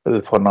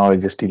 Well, for now, I'll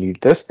just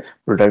delete this.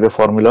 We'll drag the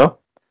formula.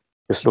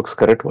 This looks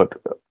correct. What?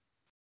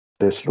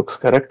 This looks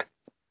correct.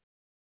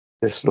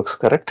 This looks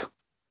correct.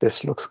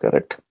 This looks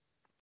correct.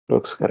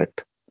 Looks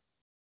correct.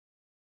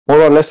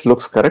 More or less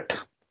looks correct.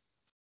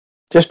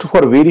 Just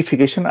for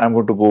verification, I'm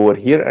going to go over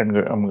here and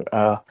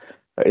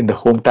in the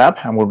home tab,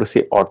 I'm going to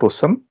say auto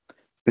sum.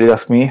 It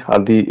asks me,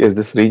 is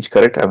this range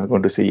correct? I'm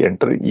going to say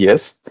enter.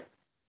 Yes,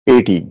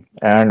 18.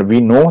 And we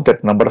know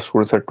that number of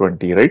students are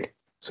 20, right?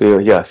 So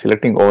yeah,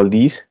 selecting all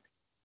these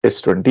is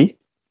 20.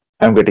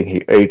 I'm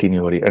getting 18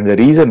 over here. And the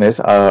reason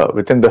is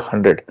within the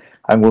 100,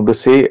 I'm going to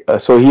say,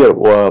 so here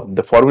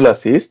the formula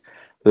says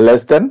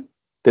less than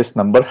this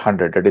number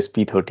 100, that is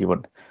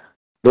P31.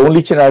 The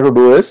only change I have to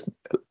do is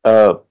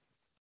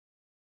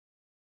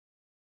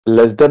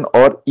less than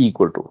or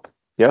equal to.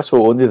 Yeah,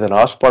 so only the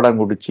last part I'm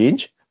going to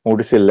change. I'm going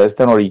to say less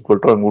than or equal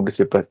to. I'm going to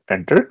say press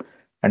enter,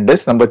 and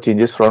this number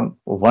changes from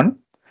 1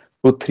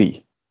 to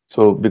 3.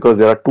 So because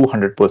there are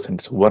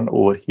 200%, one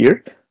over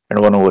here and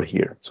one over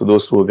here. So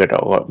those two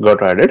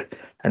got added,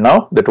 and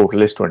now the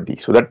total is 20.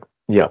 So that,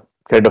 yeah,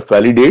 kind of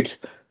validates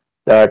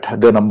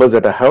that the numbers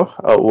that I have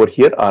over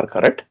here are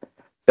correct.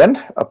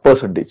 Then a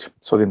percentage.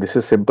 So again, this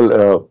is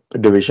simple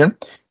division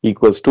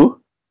equals to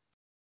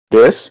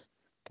this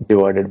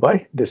divided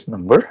by this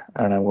number,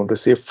 and I'm going to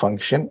say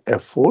function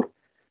F4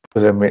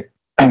 because I'm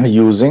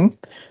using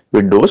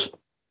Windows.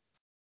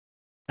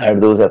 I have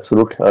those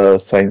absolute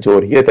signs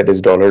over here, that is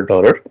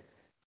 $.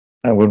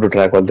 I'm going to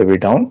drag all the way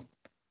down.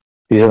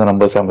 These are the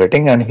numbers I'm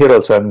getting, and here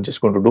also I'm just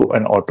going to do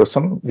an auto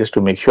sum just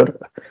to make sure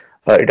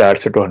it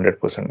adds it to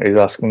 100%. It is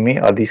asking me,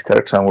 are these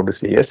correct? So I'm going to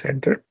say yes,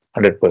 enter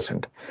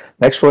 100%.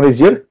 Next one is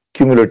your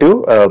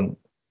cumulative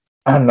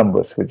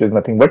numbers, which is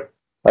nothing but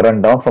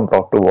run down from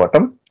top to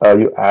bottom.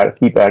 You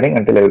keep adding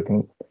until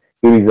everything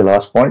you reach the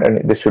last point,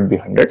 and this should be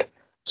 100.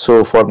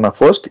 So for my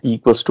first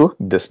equals to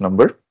this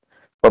number,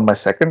 for my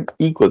second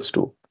equals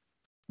to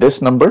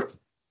this number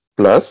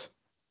plus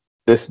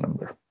this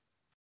number.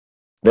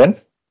 Then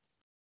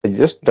I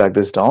just drag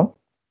this down.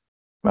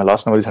 My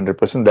last number is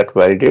 100%. That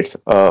validates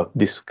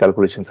these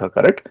calculations are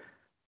correct.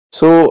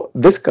 So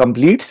this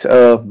completes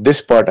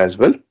this part as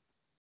well.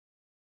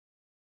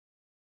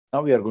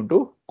 Now we are going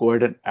to go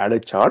ahead and add a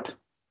chart.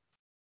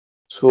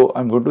 So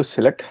I'm going to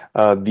select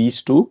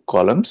these two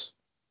columns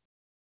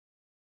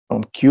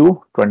from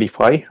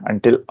Q25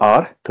 until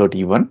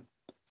R31.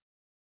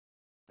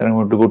 Then I'm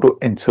going to go to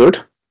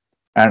insert,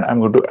 and I'm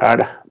going to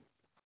add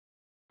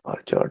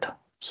our chart.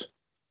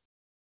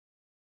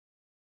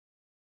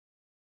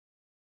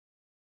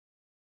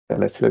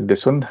 Let's select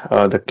this one,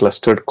 the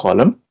clustered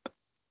column,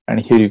 and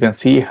here you can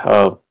see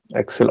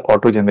Excel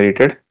auto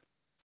generated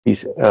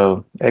these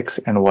X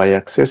and Y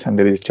axis, and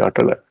there is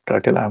title.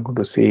 I'm going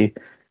to say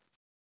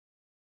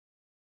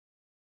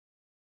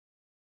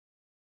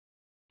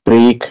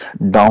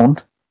breakdown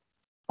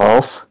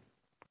of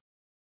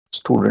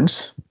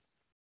students.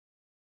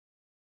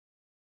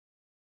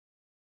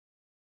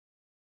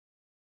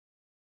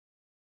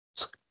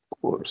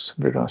 Scores,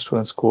 breakdown of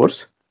student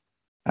scores,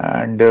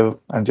 and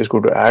I'm just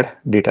going to add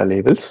data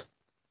labels.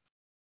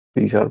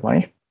 These are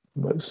my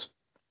numbers.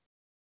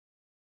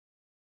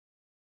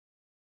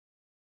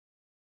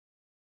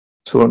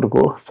 So I'm going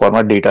to go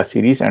format data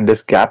series, and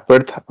this gap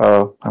width,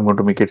 I'm going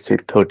to make it say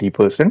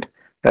 30%.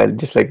 I'll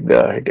just like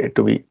it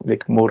to be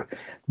like more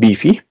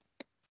beefy.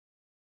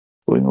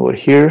 Going over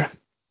here,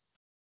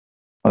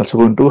 also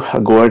going to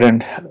go ahead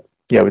and,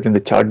 yeah, within the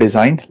chart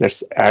design,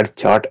 let's add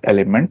chart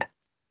element.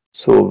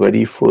 So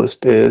very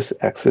first is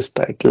axis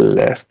title,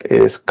 left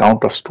is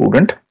count of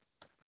students.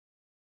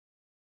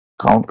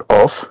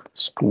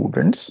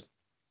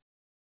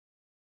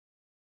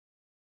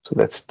 So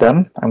that's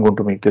done. I'm going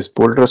to make this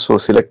bolder. So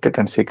select it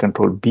and say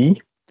Control B.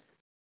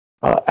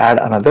 Add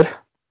another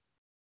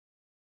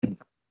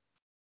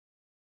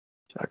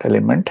chart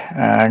element,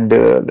 and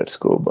let's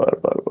go bar.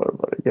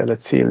 Yeah,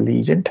 let's say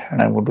Legend,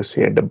 and I'm going to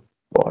say at the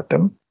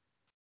bottom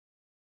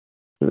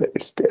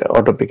It's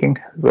auto picking.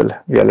 Well,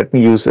 yeah, let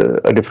me use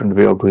a different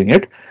way of doing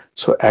it.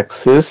 So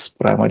axis,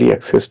 primary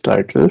axis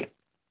title,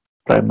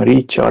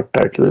 primary chart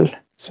title,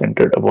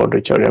 centered about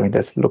the chart. I mean,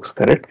 that looks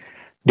correct.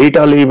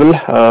 Data label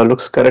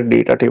looks correct.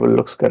 Data table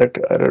looks correct.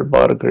 Error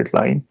bar, grid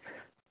line,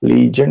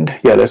 legend.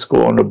 Yeah, let's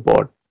go on the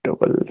bot.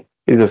 Well,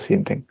 is the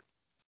same thing.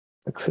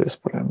 Access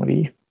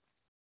primary.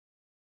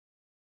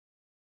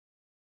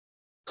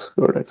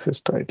 Good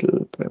access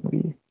title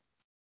primary.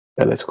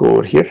 Yeah, let's go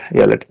over here.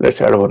 Yeah,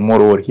 let's add one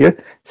more over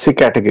here. Say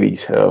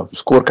categories,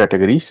 score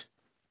categories.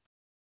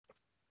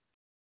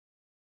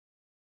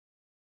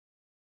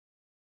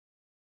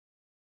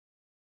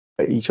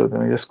 Each of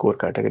them is a score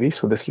category.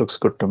 So this looks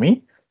good to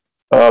me.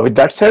 With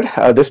that said,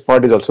 this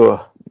part is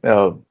also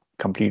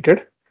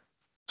completed.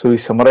 So we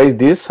summarize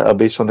this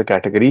based on the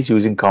categories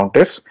using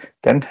counters,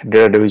 then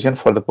did a division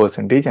for the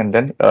percentage, and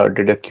then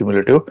did a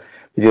cumulative,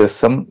 which is a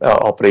sum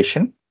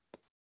operation.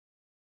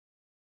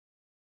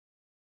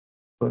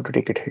 I'm going to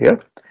take it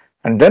here.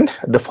 And then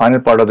the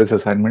final part of this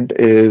assignment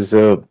is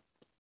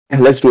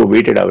let's do a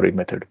weighted average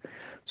method.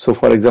 So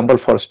for example,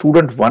 for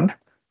student 1,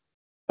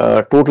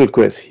 total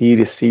quiz, he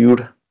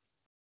received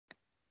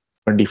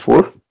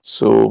 24.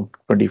 So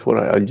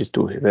 24, I'll just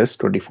do this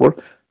 24,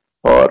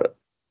 or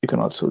you can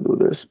also do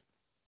this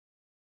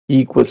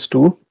equals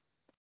to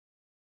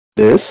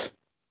this,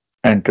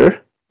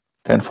 enter.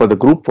 Then for the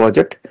group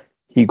project,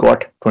 he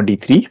got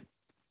 23.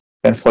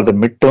 And for the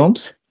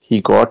midterms,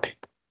 he got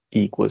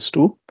equals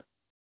to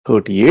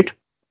 38,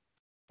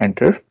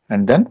 enter.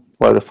 And then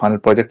for the final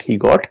project, he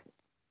got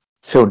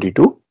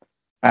 72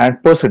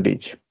 and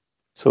percentage.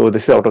 So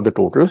this is out of the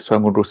total. So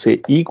I'm going to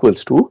say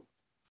equals to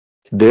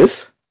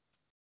this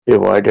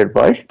divided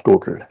by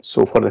total.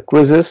 So for the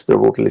quizzes, the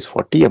total is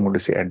 40. I'm going to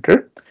say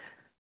enter.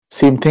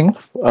 Same thing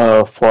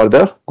for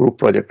the group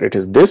project. It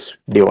is this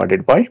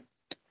divided by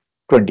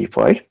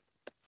 25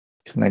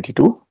 is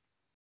 92.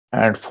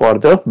 And for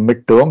the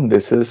midterm,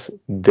 this is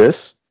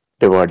this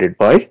divided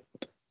by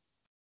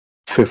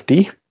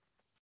 50.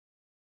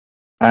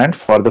 And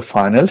for the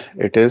final,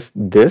 it is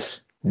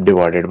this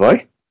divided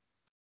by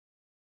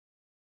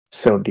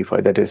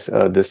 75. That is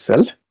this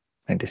cell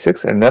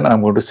 96. And then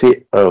I'm going to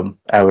say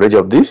average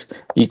of this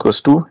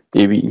equals to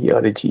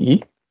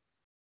AVERAGE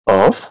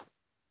of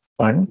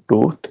 1,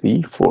 2,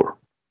 3, 4.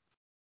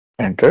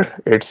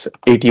 Enter. It's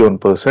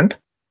 81%.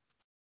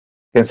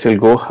 Can still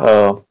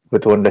go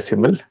with one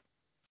decimal.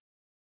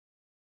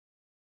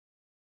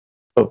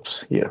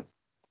 Oops, here.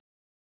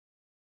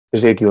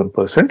 It's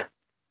 81%.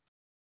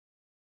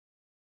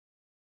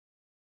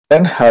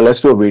 Then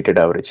let's do a weighted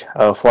average.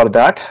 For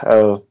that,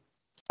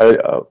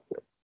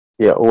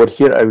 yeah, over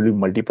here I will be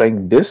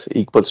multiplying this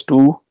equals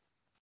to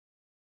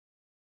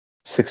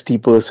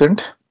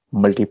 60%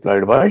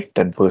 multiplied by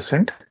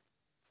 10%,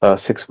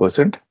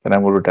 6%. Then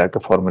I'm going to drag the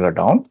formula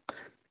down,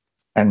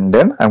 and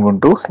then I'm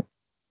going to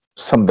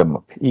sum them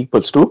up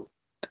equals to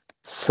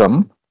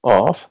sum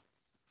of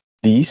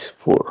these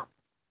four.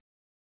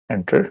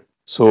 Enter.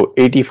 So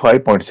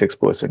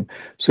 85.6%.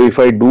 So if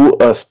I do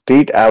a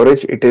straight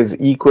average, it is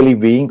equally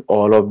weighing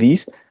all of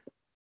these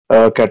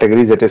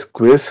categories, that is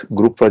quiz,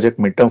 group project,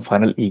 midterm,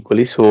 final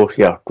equally. So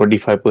yeah,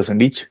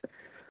 25% each,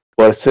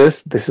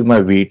 versus this is my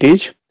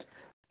weightage.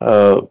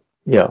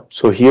 Yeah,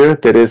 so here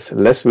there is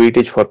less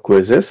weightage for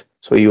quizzes.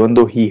 So even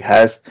though he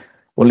has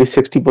only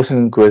 60%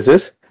 in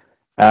quizzes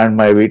and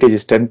my weightage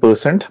is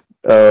 10%,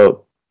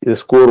 the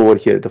score over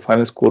here, the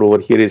final score over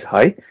here is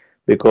high,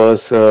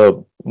 because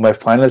my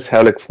finals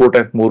have like 4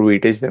 times more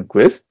weightage than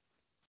quiz.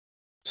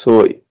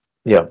 So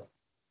yeah,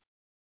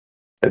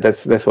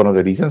 that's one of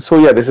the reasons. So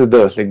yeah, this is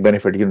the like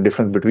benefit,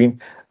 difference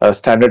between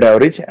standard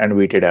average and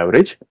weighted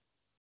average.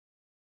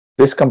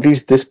 This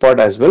completes this part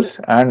as well,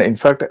 and in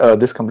fact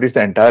this completes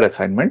the entire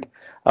assignment.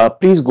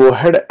 Please go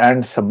ahead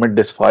and submit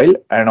this file,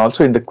 and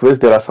also in the quiz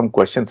there are some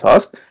questions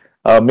asked.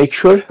 Make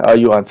sure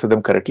you answer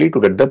them correctly to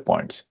get the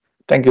points.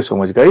 Thank you so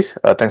much, guys.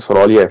 Thanks for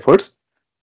all your efforts.